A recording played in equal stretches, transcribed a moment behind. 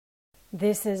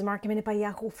This is Market Minute by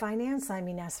Yahoo Finance. I'm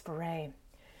Ines Ferre.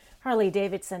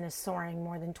 Harley-Davidson is soaring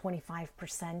more than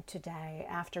 25% today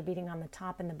after beating on the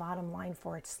top and the bottom line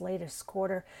for its latest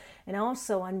quarter and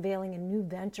also unveiling a new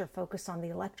venture focused on the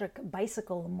electric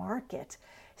bicycle market.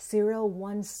 Serial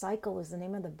One Cycle is the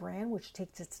name of the brand, which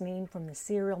takes its name from the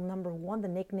serial number one, the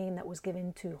nickname that was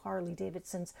given to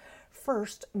Harley-Davidson's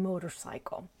first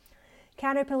motorcycle.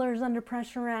 Caterpillar is under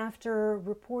pressure after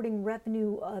reporting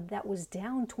revenue that was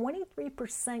down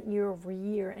 23% year over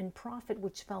year and profit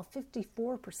which fell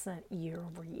 54% year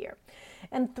over year.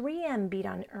 And 3M beat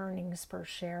on earnings per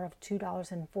share of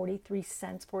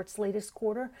 $2.43 for its latest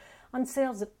quarter on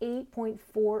sales of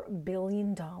 $8.4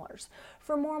 billion.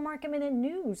 For more Market Minute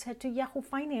news, head to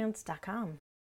yahoofinance.com.